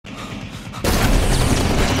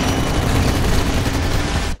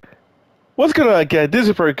What's going on, guys? This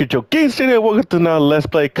is Very Good Joe Games today. Welcome to now Let's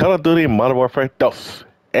Play Call of Duty Modern Warfare 2.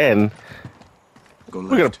 And we're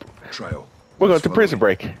going to Prison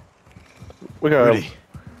Break. We're gonna. Rudy,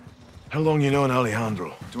 how long you known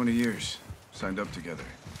Alejandro? 20 years. Signed up together.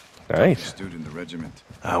 Nice. Dude in the regiment.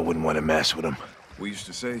 I wouldn't want to mess with him. We used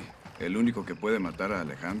to say, el único que puede matar a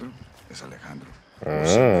Alejandro es Alejandro.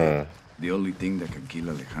 The only thing that can kill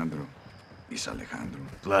Alejandro is Alejandro.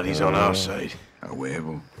 Glad he's on our side. A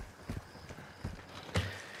huevo.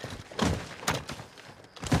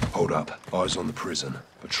 Hold up. Eyes on the prison.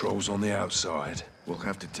 Patrols on the outside. We'll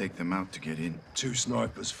have to take them out to get in. 2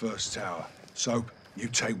 snipers first tower. Soap, you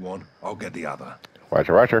take one, I'll get the other.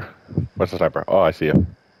 Roger. What's the sniper? Oh, I see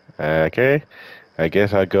him. Okay. I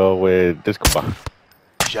guess I'll go with this combo.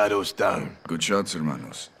 Shadows down. Good shots,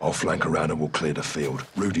 hermanos. I'll flank around and we'll clear the field.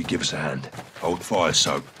 Rudy, give us a hand. Hold fire,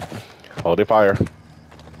 Soap. Hold the fire.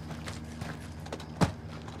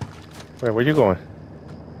 Wait, where you going?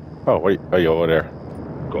 Oh, wait. Oh, you over there.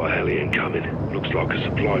 Got a heli incoming. Looks like a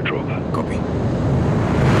supply dropper. Copy.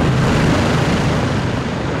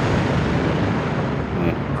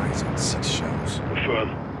 Eyes on 6 shells.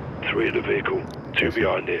 Confirm. 3 in the vehicle. 2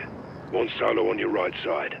 behind it. 1 solo on your right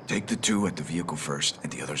side. Take the 2 at the vehicle first, and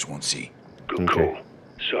the others won't see. Good Okay. call.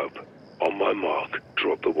 Soap. On my mark,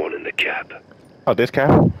 drop the 1 in the cab. Oh, this cap?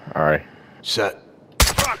 Alright. Set.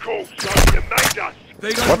 Fuck all, son. You made us!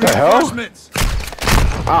 They got What the hell? reinforcements!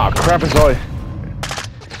 Ah, crap, it's all.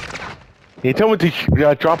 He told me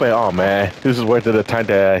to drop it. Oh, man. This is worth the time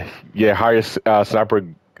that highest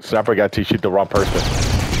sniper got to shoot the wrong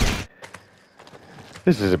person.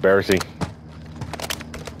 This is embarrassing.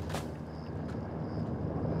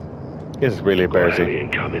 This is really Got a embarrassing. heli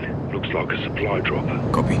incoming. Looks like a supply dropper.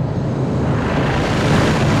 Copy.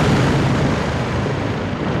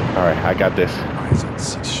 Alright, I got this. Eyes on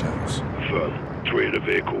 6 shells. Confirm. 3 in the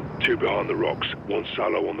vehicle. 2 behind the rocks. 1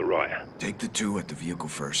 solo on the right. Take the 2 at the vehicle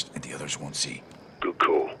first, and the others won't see. Good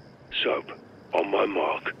call. Soap. On my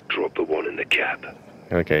mark, drop the 1 in the cab.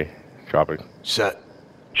 Okay, drop it. Set.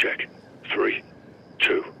 Check. 3,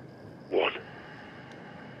 2, 1.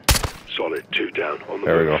 Solid. 2 down on the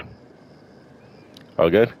There we move. go. All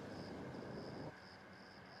good?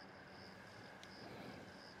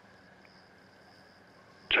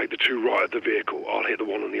 Take the 2 right of the vehicle. I'll hit the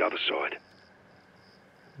 1 on the other side.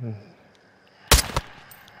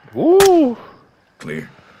 Woo! Clear.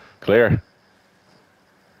 Clear.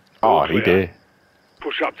 Oh, All he clear. did.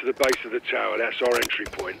 Push up to the base of the tower. That's our entry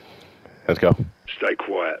point. Let's go. Stay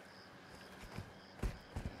quiet.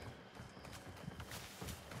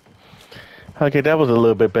 Okay, that was a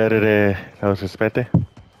little bit better than I was expecting.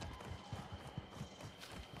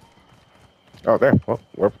 Oh, there. Well,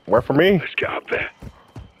 where for me? Let's get up there.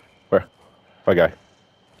 Where? My guy.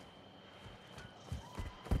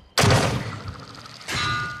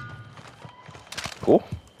 Cool.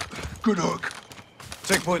 Good hook.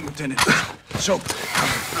 Take point, Lieutenant. Soap.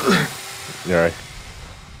 All right.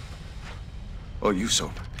 Oh, you,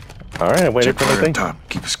 Soap. All right, waiting Check for the fire up thing. top.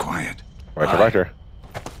 Keep us quiet. Roger.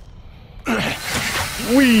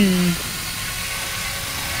 Wee.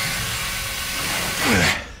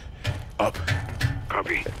 Up.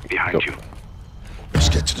 Copy. Behind Go. you. Let's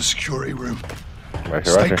get to the security room.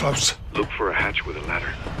 Roger. Stay close. Look for a hatch with a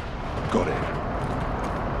ladder. Got it.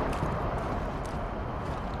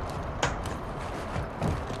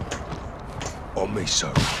 On me,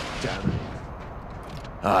 Soap. Down.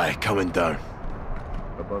 Aye, coming down.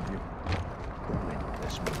 Above you.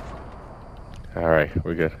 Let's move. All right,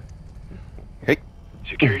 we're good. Hey.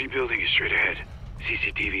 Security building is straight ahead.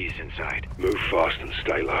 CCTV is inside. Move fast and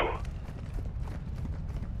stay low.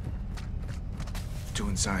 2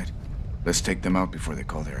 inside. Let's take them out before they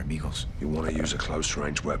call their amigos. You want to use a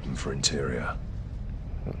close-range weapon for interior.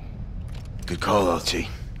 Good call, LT.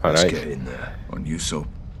 All Let's right. get in there. On you, Soap.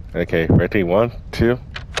 Okay, ready? 1, 2.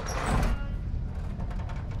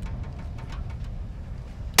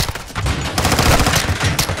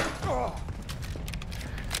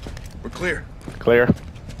 We're clear. Clear.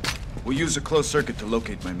 We'll use a closed circuit to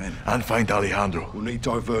locate my men. And find Alejandro. We'll need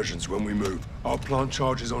diversions when we move. I'll plant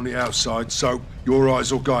charges on the outside, so your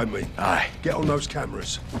eyes will guide me. Aye. Get on those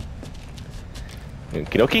cameras.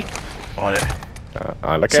 Okie dokie. On it.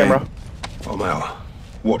 On the Same. camera. I'm out.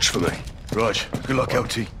 Watch for me. Rog, good luck,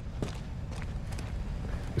 LT.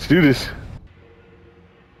 Let's do this.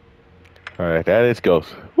 All right, that is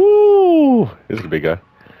Ghost. Woo! This is a big guy.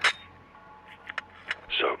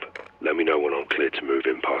 Soap. Let me know when I'm clear to move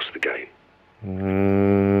in past the gate.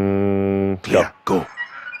 Clear. Go.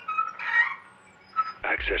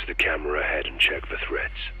 Access the camera ahead and check for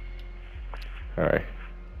threats. All right.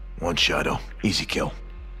 One shadow. Easy kill.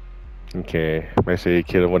 Okay, let's say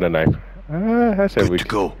kill him with a knife. I said Good to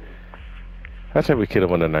go. we kill him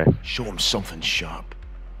with a knife. Show him something sharp.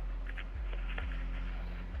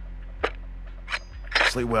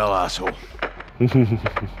 Sleep well, asshole.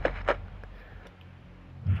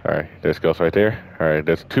 Alright, there's Ghost right there. Alright,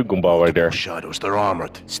 there's two Goombas right there. Shadows, they're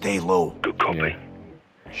armored. Stay low. Good copy. Yeah.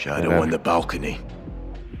 Shadow on the balcony.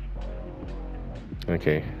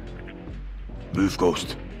 Okay. Move,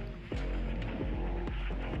 Ghost.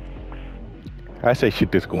 I say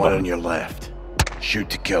shoot this One on Goomba. your left. Shoot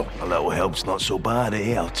to kill. A little help's not so bad,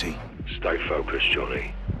 eh, LT? Stay focused,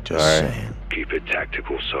 Johnny. Just Alright. saying. Keep it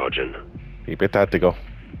tactical, Sergeant. Keep it tactical.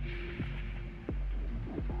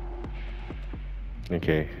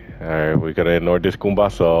 Okay. Alright, we gotta ignore this Goomba,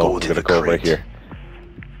 so Go we're to gonna the go right crate. here.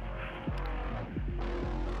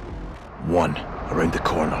 One around the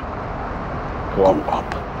corner. Go Go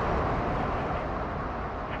up. up.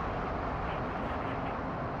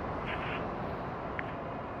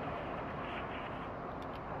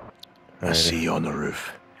 I see you on the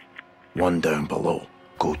roof. One down below.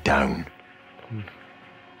 Go down.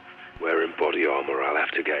 Wearing body armor, I'll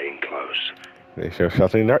have to get in close. They show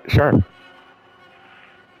something sharp.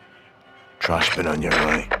 Trash bin on your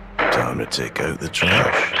right. Time to take out the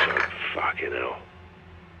trash. So fucking hell.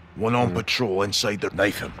 One on patrol inside the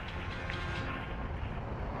knife him.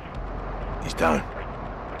 He's down.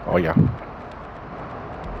 Oh yeah.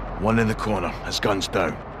 One in the corner. His gun's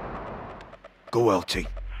down. Go, LT.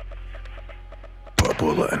 Put a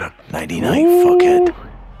bullet in him. 99, fuckhead.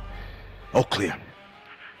 All clear.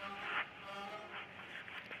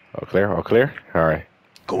 All clear, all clear. Alright.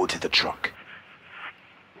 Go to the truck.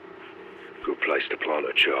 Good place to plant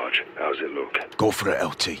a charge. How's it look? Go for it,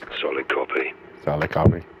 LT. Solid copy. Solid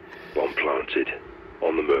copy. Bomb planted.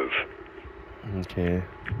 On the move. Okay.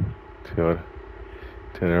 To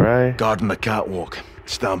the right. Guarding the catwalk.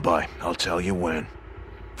 Stand by. I'll tell you when.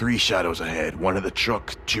 3 shadows ahead. 1 at the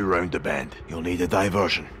truck, 2 round the bend. You'll need a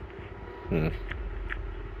diversion.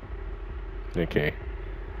 Okay.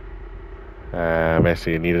 Let's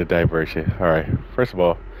see, need a diversion. Alright. First of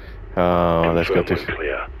all, let's go Confirm to when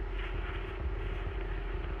clear.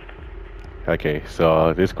 okay,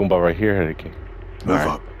 so this Goomba right here. Okay. Move Alright.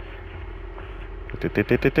 up.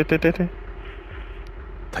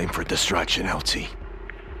 Time for distraction, LT.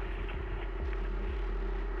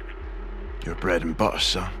 Your bread and butter,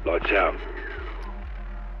 son. Lights out.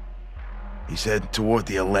 He's heading toward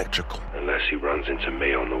the electrical. Unless he runs into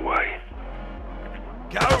me on the way.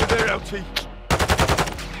 Get over there, LT.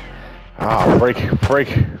 Ah,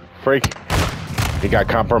 freak. He got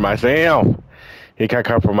compromised. Damn. He got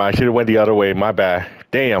compromised. Should have went the other way. My bad.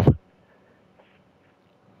 Damn.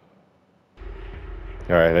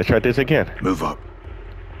 Alright, let's try this again. Move up.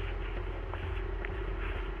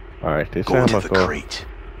 Alright, this Go time to I'll the go. crate.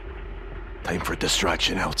 Time for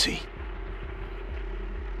distraction, LT.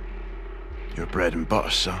 Your bread and butter,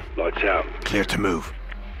 son. Lights out. Clear to move.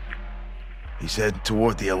 He's heading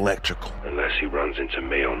toward the electrical. Unless he runs into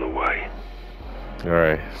me on the way.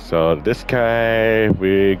 Alright, so this guy,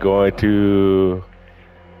 we're going to...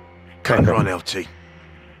 Can't run, LT.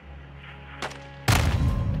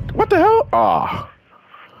 What the hell? Ah.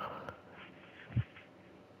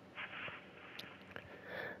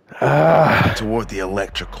 Toward the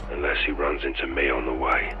electrical. Unless he runs into me on the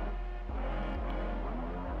way.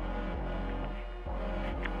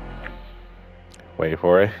 Wait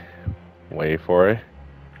for it.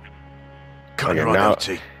 Can't Okay, run, now-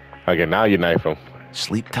 LT. Okay, now you knife him.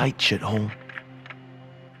 Sleep tight, shithole.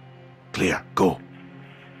 Clear. Go.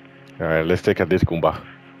 Alright, let's take out this Goomba.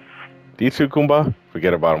 These two Goomba,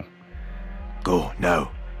 forget about them. Go,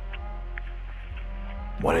 now.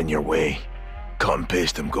 One in your way. Cut and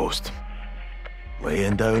paste him, Ghost.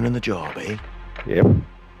 Laying down on the job, eh? Yep.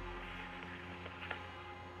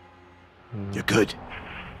 You're good.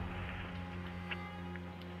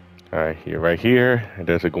 Alright, you're right here. And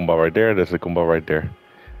there's a Goomba right there. There's a Goomba right there.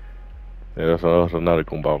 There's also another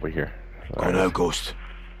Goomba over here. Go now, Ghost.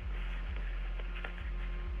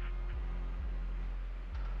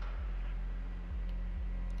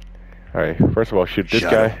 Alright, first of all, shoot this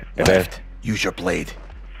Shadow, guy. And then... left. Use your blade.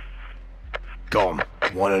 Got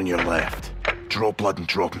him. One on your left. Draw blood and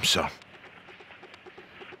drop him, sir.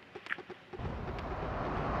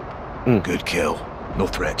 Good kill. No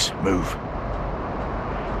threats. Move.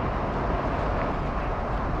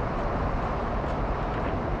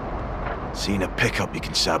 Seen a pickup you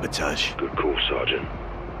can sabotage. Good call, Sergeant.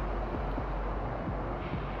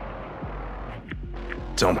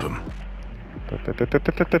 Dump him.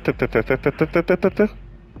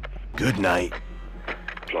 Good night.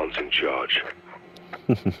 Planting charge.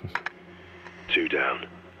 2 down.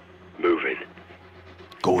 Moving.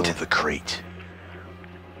 Go to the crate.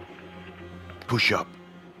 Push up.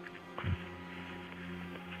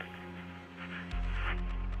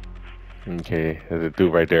 Okay, there's a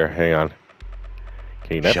dude right there. Hang on.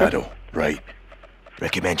 Can you not? Shadow, right.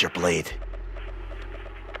 Recommend your blade.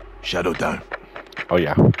 Shadow down. Oh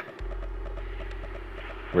yeah.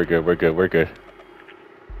 We're good, we're good, we're good.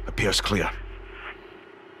 Appears clear.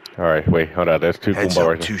 Alright, wait, hold on. There's two Heads Goomba up,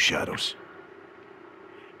 right there. 2 shadows.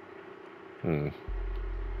 Hmm.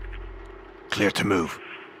 Clear to move.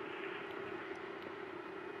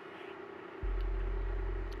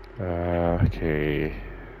 Okay.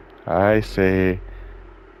 I say...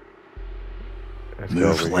 let's go Move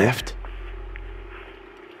over here. left.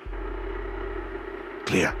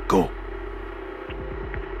 Clear, go.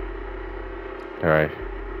 Alright.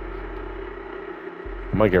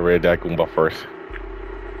 I might get rid of that Goomba first.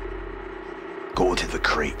 Go to the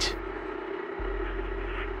crate.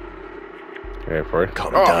 Okay, first.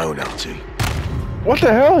 Calm Oh, down, LT. what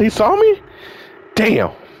the hell? He saw me?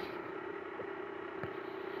 Damn.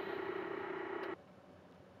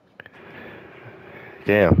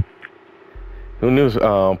 Damn. Who knew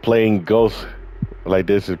playing Ghost like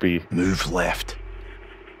this would be... Move left.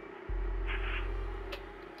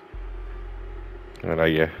 Oh, not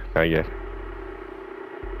yet. Not yet.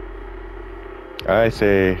 I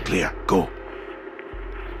say... Clear, go.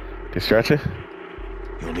 distraction?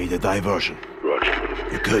 You'll need a diversion. Roger.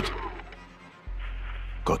 You're good.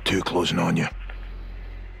 Got 2 closing on you.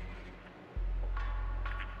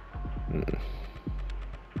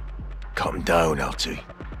 Calm down, LT.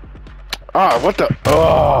 Ah, what the...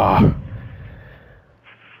 Oh!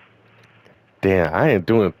 Damn, I am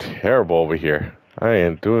doing terrible over here. I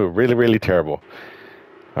am doing really, really terrible.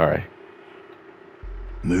 Alright.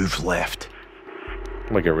 Move left. I'm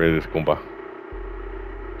gonna get rid of this Goomba.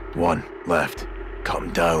 1 left.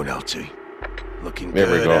 Calm down, LT. Looking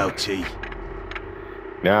There we good, go. LT.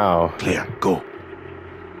 Now... Clear, go.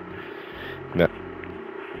 No.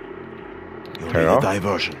 You'll Turn need off. a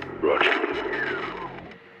diversion. Roger.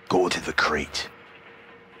 Go to the crate.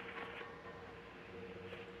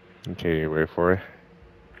 Okay, wait for it.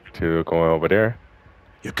 To going over there.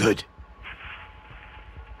 You're good.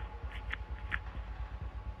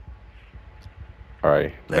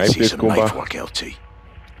 Alright. Let's Knife see this some knife Goomba. work, LT.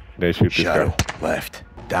 Then shoot this Shadow, guy. left.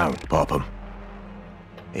 Down, pop him.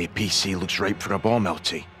 APC looks ripe for a bomb,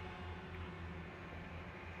 LT.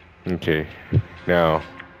 Okay. Now...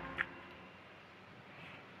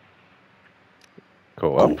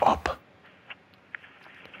 go Go up. up.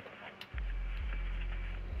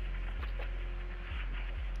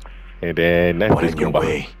 And then knife One this in your Goomba.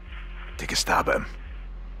 way. Take a stab at him.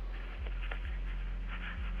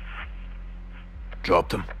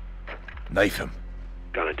 Dropped him. Knife him.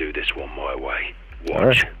 Gonna do this one my way. All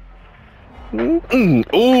Watch. right. Ooh,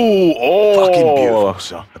 oh! Fucking beautiful,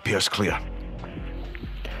 sir. Appears clear.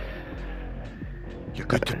 You're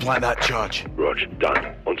good to plant that charge. Roger.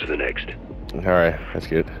 Done. On to the next. Alright, that's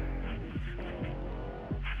good.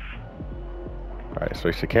 Alright,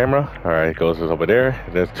 switch the camera. Alright, goes over there.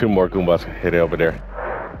 There's 2 more Goombas headed over there.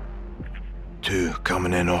 2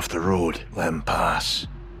 coming in off the road. Let him pass.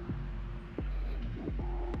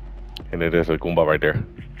 And then there's a Goomba right there.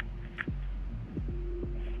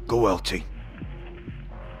 Go, LT.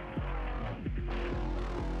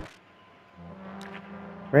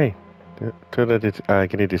 Hey,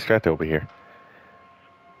 getting distracted over here.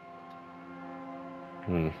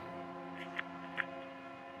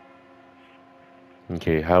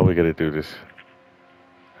 Okay, how are we gonna do this?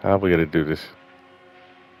 How are we gonna do this?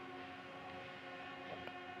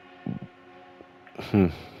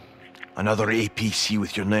 Another APC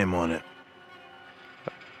with your name on it.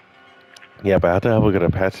 Yeah, but how the hell are we gonna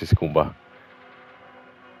patch this Goomba?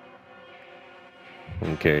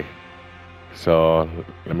 Okay. So,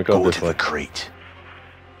 let me go Go this to way. the crate.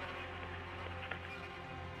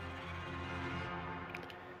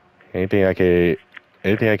 Anything I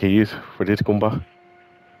can use for this Goomba?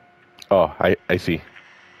 Oh, I see.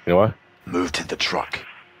 You know what? Move to the truck.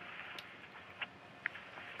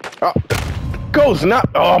 Oh, Ghost, not.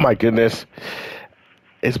 Oh my goodness.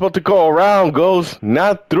 It's supposed to go around, Ghost,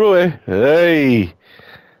 not through it. Hey.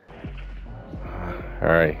 All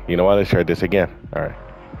right. You know what? Let's try this again. All right.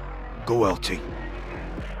 Go, LT.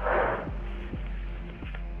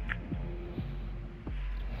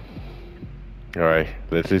 All right.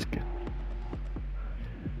 Let's just.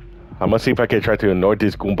 I'm gonna see if I can try to annoy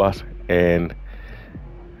these Goombas and.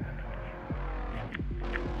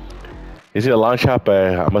 Is it a long shot?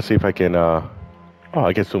 But I'm gonna see if I can. Oh,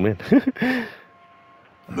 I can zoom in.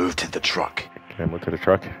 Move to the truck. Can I move to the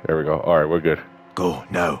truck? There we go. All right, we're good. Go,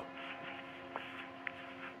 now.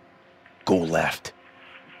 Go left.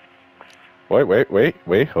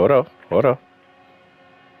 Wait. Hold up.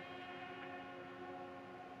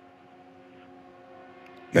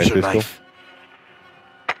 Use your pistol. knife.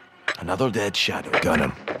 Another dead shadow. Gun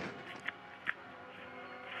him.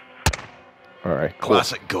 All right, cool.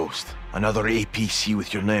 Classic Ghost. Another APC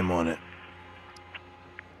with your name on it.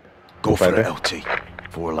 Go for Right it, there. LT.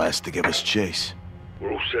 4 less to give us chase.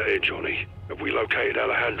 We're all set here, Johnny. Have we located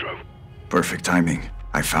Alejandro? Perfect timing.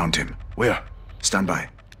 I found him. Where? Stand by.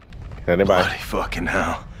 Anybody? Bloody fucking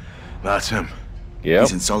hell. That's him. Yep.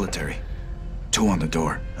 He's in solitary. 2 on the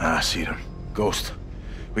door. Ah, I see him. Ghost.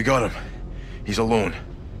 We got him. He's alone.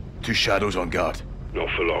 2 shadows on guard. Not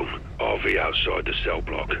for long. RV outside the cell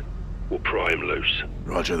block. We'll pry him loose.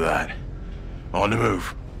 Roger that. On the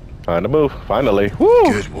move. On the move. Finally. Woo!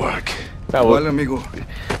 Good work. That Well, was amigo.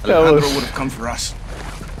 Alejandro was- would have come for us.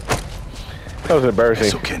 that was It's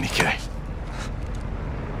embarrassing. okay, Nikkei.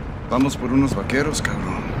 Vamos por unos vaqueros,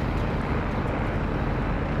 cabrón.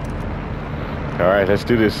 All right, let's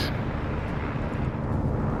do this.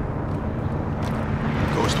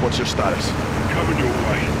 Ghost, what's your status? Coming your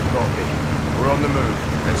way. Copy. We're on the move.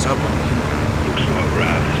 Heads up, Alejandro. Looks like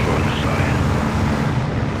Rav is right beside.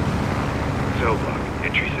 Cell block.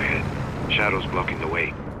 Entries ahead. Shadows blocking the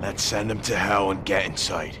way. Let's send him to hell and get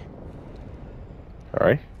inside. All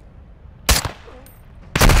right.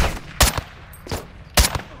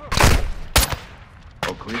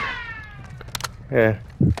 All clear. Yeah.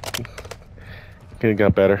 Could have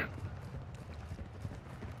got better.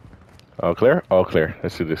 All clear? All clear.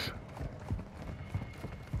 Let's do this.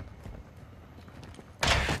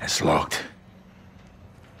 It's locked.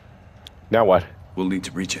 Now what? We'll need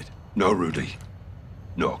to breach it. No, Rudy.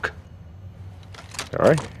 Knock. All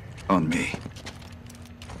right. On me.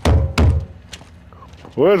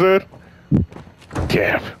 What is it?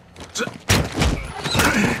 Damn.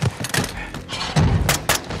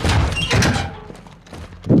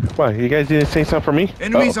 What, you guys didn't say something for me?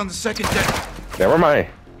 Enemies Uh-oh. on the second deck. Never mind.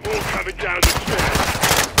 All coming down the stairs.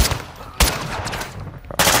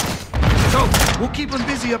 So, we'll keep them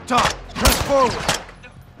busy up top. Press forward.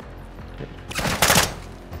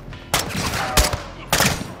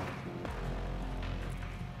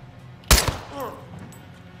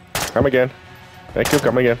 Come again. Thank you,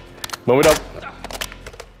 come again. Move it up.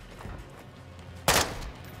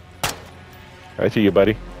 I see you,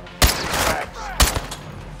 buddy.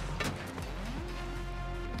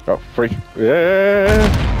 Oh, free.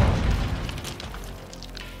 Yeah.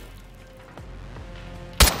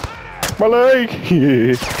 My leg.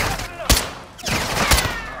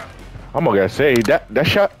 I'm gonna say that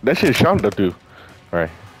shit shot the dude. All right.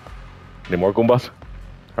 Any more Goombas?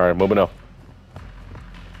 All right, moving up.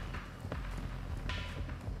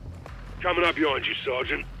 Coming up behind you,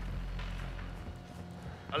 Sergeant.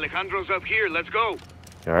 Alejandro's up here. Let's go.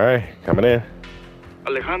 All right, coming in.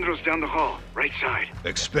 Alejandro's down the hall, right side.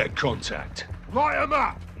 Expect contact. Light him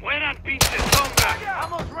up. Buenas pinches, songa.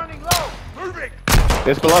 Almost running low. Moving.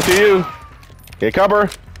 This belongs to you. Get cover.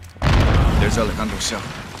 There's Alejandro's cell.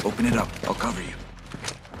 Open it up. I'll cover you.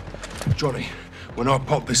 Johnny, when I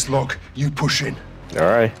pop this lock, you push in. All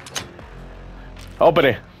right. Open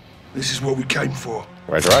it. This is what we came for.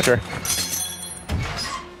 Roger.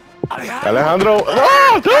 Alejandro.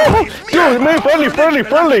 Oh, dude, man,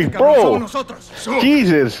 friendly, bro.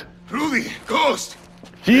 Jesus. Rudy, Ghost!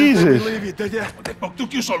 Jesus. What the fuck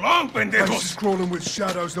took you so long, pendejos? This is crawling with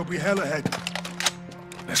shadows. There'll be hell ahead.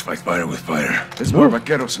 Let's fight fire with fire. There's more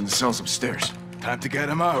vaqueros in the cells upstairs. Time to get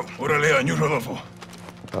him out. Órale, Año Rodolfo.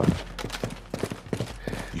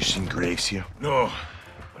 You seen Graves here? No,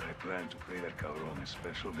 but I plan to pay that cabrón a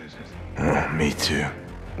special visit. Oh, me too.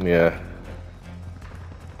 Yeah.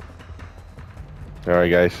 All right,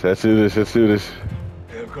 guys. Let's do this.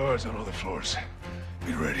 They have guards on all the floors.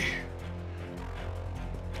 Be ready.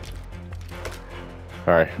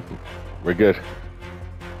 All right. We're good.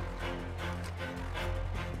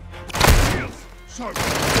 So,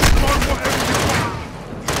 whatever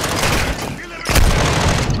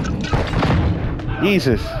you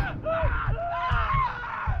Jesus.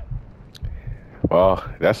 Well,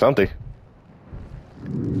 that's something.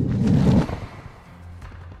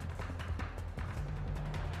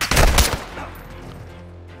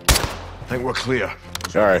 I think we're clear.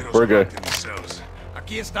 All right, we're good.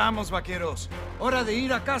 Aquí estamos, vaqueros. Hora de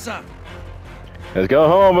ir a casa. Let's go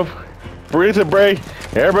home. Prison break.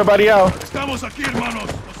 Everybody out. Estamos aquí, hermanos.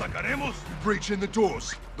 Nos sacaremos. Breach in the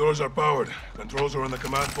doors. Doors are powered. Controls are on the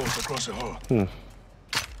command post across the hall.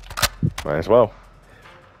 Might as well.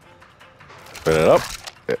 Put it up.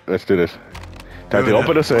 Let's do this. Time to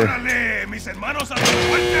open this in. Órale, mis hermanos a la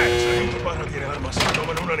fuerte. Segundo pana tiene armas.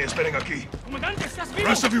 Tomen una Johnny esperen aquí. The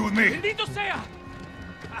rest of you with me.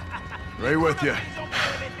 Right with you.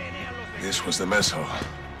 This was the mess hall.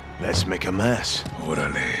 Let's make a mess.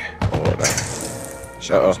 Órale.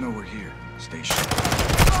 Shadows know we're here. Stay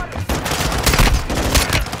sharp.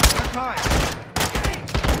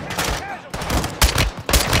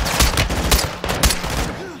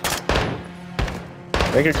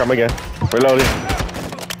 Thank you, come again. Reloading.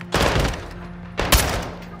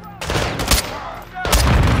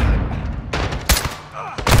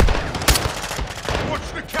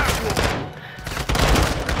 Watch the catwalk.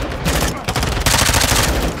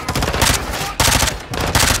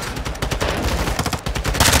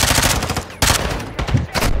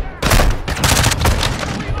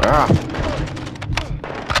 Ah.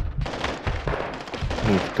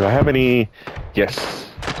 Do I have any? Yes.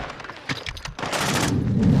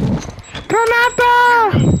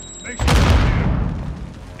 Granata!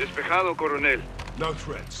 Despejado, Coronel. No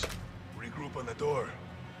threats. Regroup on the door.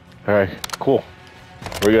 All right, cool.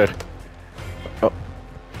 We're good. Oh,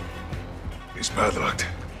 It's padlocked.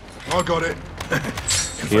 I got it.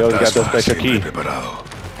 he always got the special key. Preparado.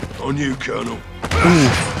 On you, Colonel.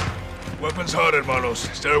 Weapons hard, hermanos.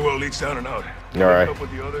 Stairwell leads down and out. All right. Up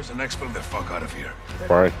with the others and expel the fuck out of here.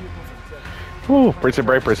 All right. Ooh, prison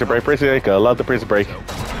break, prison break, prison break. I love the prison break.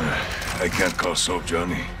 I can't call soap,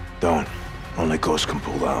 Johnny. Don't. Only Ghost can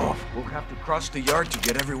pull that off. We'll have to cross the yard to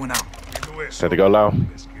get everyone out. Had to go loud.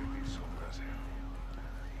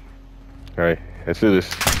 All right, let's do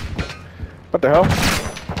this. What the hell?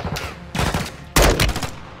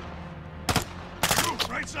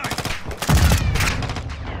 Right side.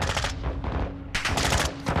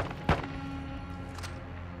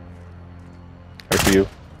 I see you.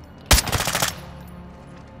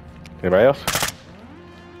 Anybody else?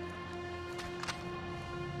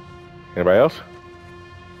 Anybody else?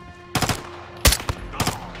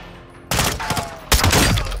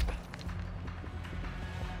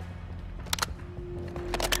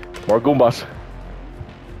 More Goombas.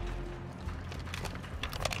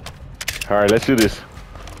 All right, let's do this.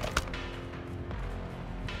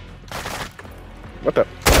 What the?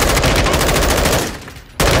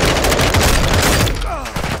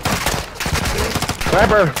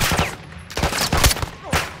 Sniper!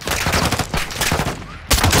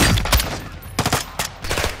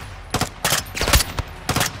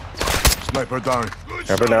 Sniper down.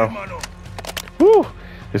 Sniper now. Woo!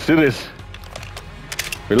 Let's do this.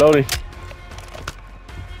 Reloading.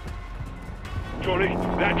 Johnny,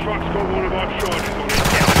 that truck's got one of our charges on it.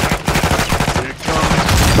 Here it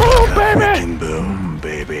comes. Oh, baby! Freaking boom,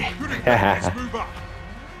 baby. Move up.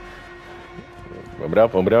 Move it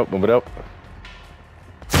up, move it up, move it up.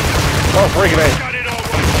 Oh, freaking A. Got it all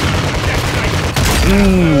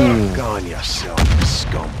right. Go on yourself,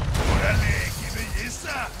 scum. Órale, qué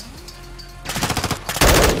belleza.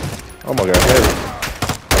 Oh my god, heavy.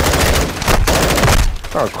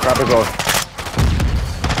 Oh crap, it's on.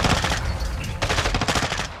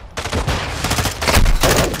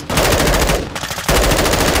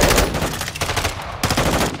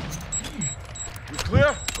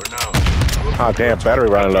 Clear? For now. Oh damn, battery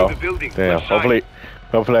running low. The building. Damn, Left side.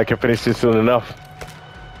 hopefully I can finish this soon enough.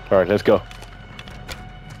 Alright, let's go.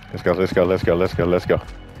 Let's go, let's go, let's go, let's go, let's go.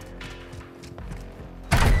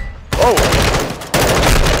 Oh!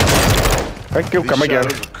 Thank you, come again.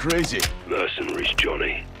 These shadows are crazy. Mercenaries,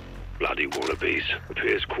 Johnny. Bloody wannabes.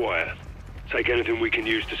 Appears quiet. Take anything we can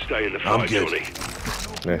use to stay in the I'm fight, good. Johnny.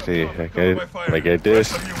 Let's see, Cover okay, my fire. like I did.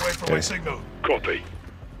 Rest of you wait for my Okay. signal. Copy.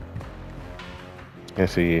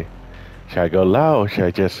 Let's see, should I go loud or should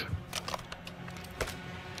I just...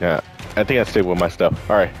 Yeah, I think I stick with my stuff.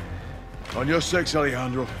 Alright, On your six,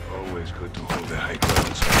 Alejandro. Always good to hold the high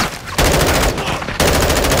ground.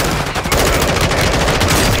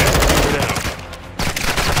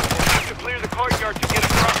 Have to clear the courtyard to get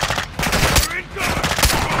across. We're in cover.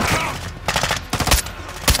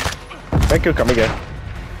 thank you, come again.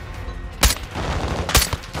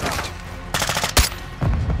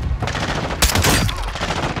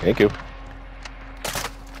 Thank you.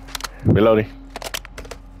 Reloading.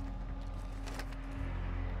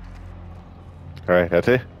 Alright, that's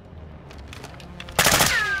it.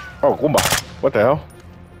 Oh, Goomba. What the hell?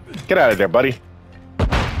 Get out of there, buddy.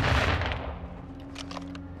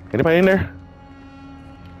 Anybody in there?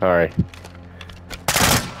 Alright.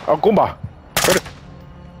 Oh, Goomba. Where the...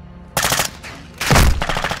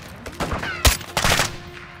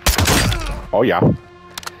 Oh, yeah.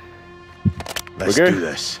 Let's We're good? do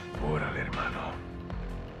this. Órale, hermano.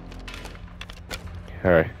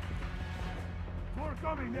 Alright.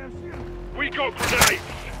 We got grenades.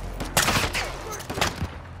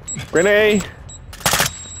 Grenade!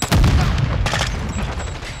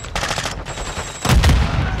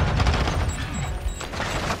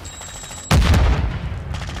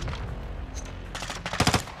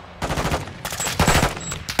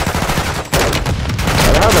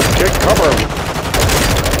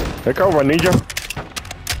 Here come my ninja.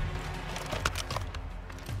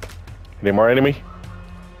 Any more enemy?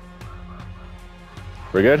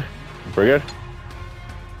 We're good? We're good?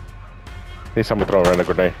 Need someone to throw around a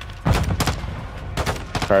grenade.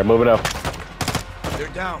 Alright, moving up. They're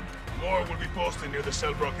down. More will be posted near the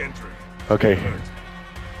Selbrock entry. Okay.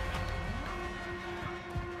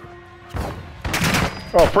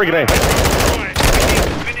 Oh, freaking A.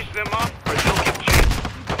 Finish them off, or they'll get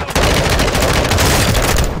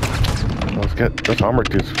Let's get this armor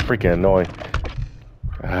dude's freaking annoying.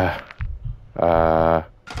 I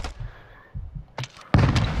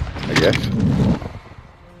guess.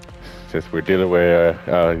 Since we're dealing with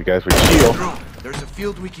you guys with shield. There's a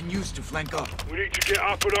field we can use to flank up. We need to get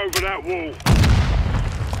up and over that wall.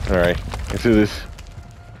 Alright, let's do this.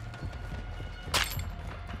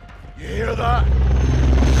 You hear that?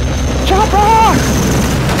 Chopper!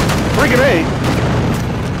 Freaking A!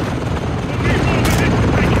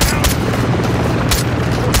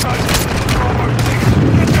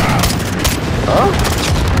 Huh?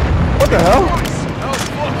 What the hell?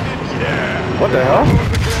 What the hell?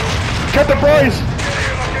 Cut the price!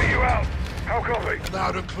 I'll get you out. How copy?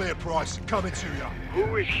 Loud and clear, Price. Coming to you.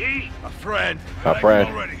 Who is he? A friend. My friend.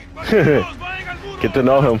 Get to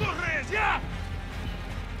know him.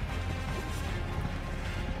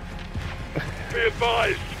 Be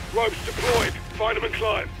advised. Ropes deployed. Find him and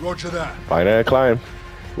climb. Roger that. Find and climb.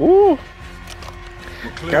 Ooh!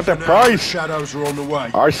 We're clear Got the for now. price. Shadows are on the way.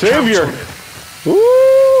 Our savior! Count on it.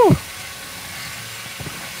 Ooh!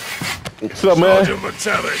 What's up, man? Sergeant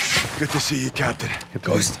McTavish. Good to see you, Captain.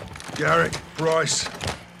 Ghost. Garrick. Price.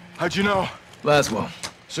 How'd you know? Laswell.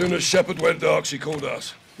 Soon as Shepard went dark, she called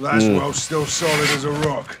us. Laswell's still solid as a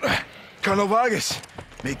rock. Colonel Vargas.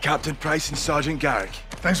 Meet Captain Price and Sergeant Garrick.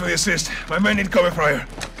 Thanks for the assist. My men need cover fire.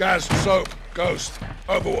 Gaz, Soap, Ghost.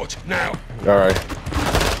 Overwatch, now. Alright.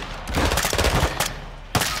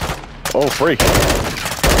 Oh, freak.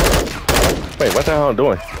 Wait, what the hell am I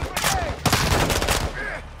doing?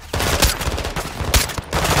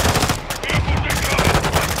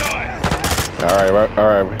 Alright,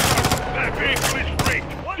 alright. That vehicle is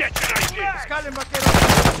rigged. Detonate it.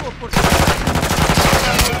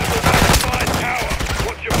 Side tower.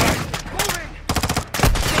 Watch your back.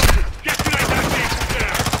 Detonate that vehicle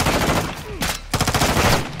down.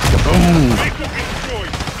 Vehicle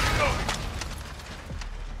destroyed.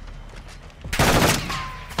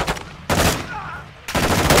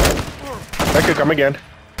 That could come again.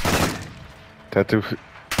 Tattoo.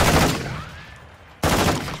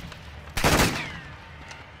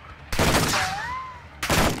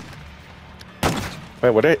 Wait,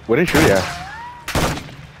 what they shoot at?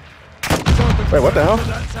 Wait, what the hell?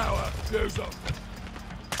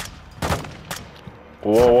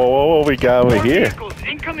 Whoa, we got over here. Vehicles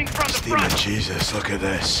incoming from the Steam front. of Jesus, look at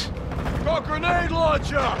this. Got grenade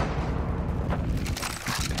launcher!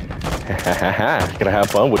 Gonna have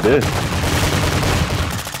fun with this.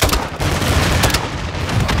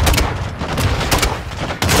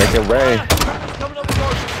 Make it rain. Coming up the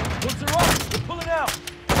road. Once they're up, we're pulling out.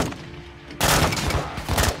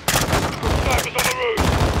 Snipers on the roof.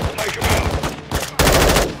 Take them out.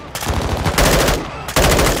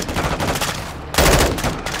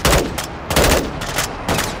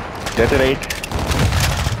 Detonate.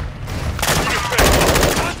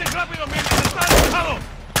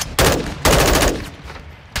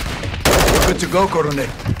 Good to go, Coronel.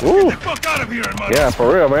 Ooh. Fuck out of here, hermano! Yeah,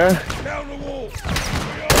 for real, man. Down the wall!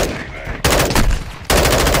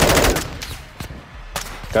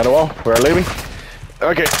 Got a wall. We're leaving.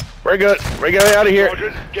 Okay, we're good. We're getting out of here.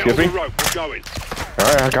 Sergeant, get Excuse on me. the rope. We're going.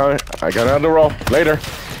 All right, I got out of the roll. Later.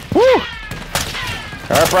 Woo! All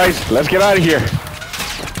right, Price, let's get out of here.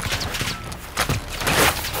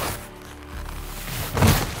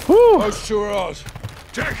 Woo! Most two are ours.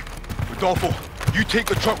 Check! Rodolfo, you take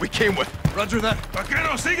the truck we came with. Roger that.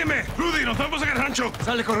 Vaquero, sígueme! Rudy, nos vamos a el rancho!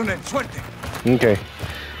 Sale, coronel. Suerte. Okay.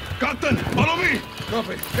 Captain, follow me!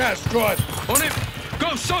 Copy. Gas, drive. On it.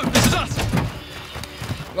 Go, Soap. This is us.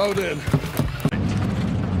 Load in.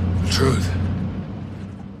 Truth.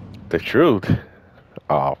 The truth.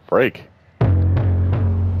 Oh, freak.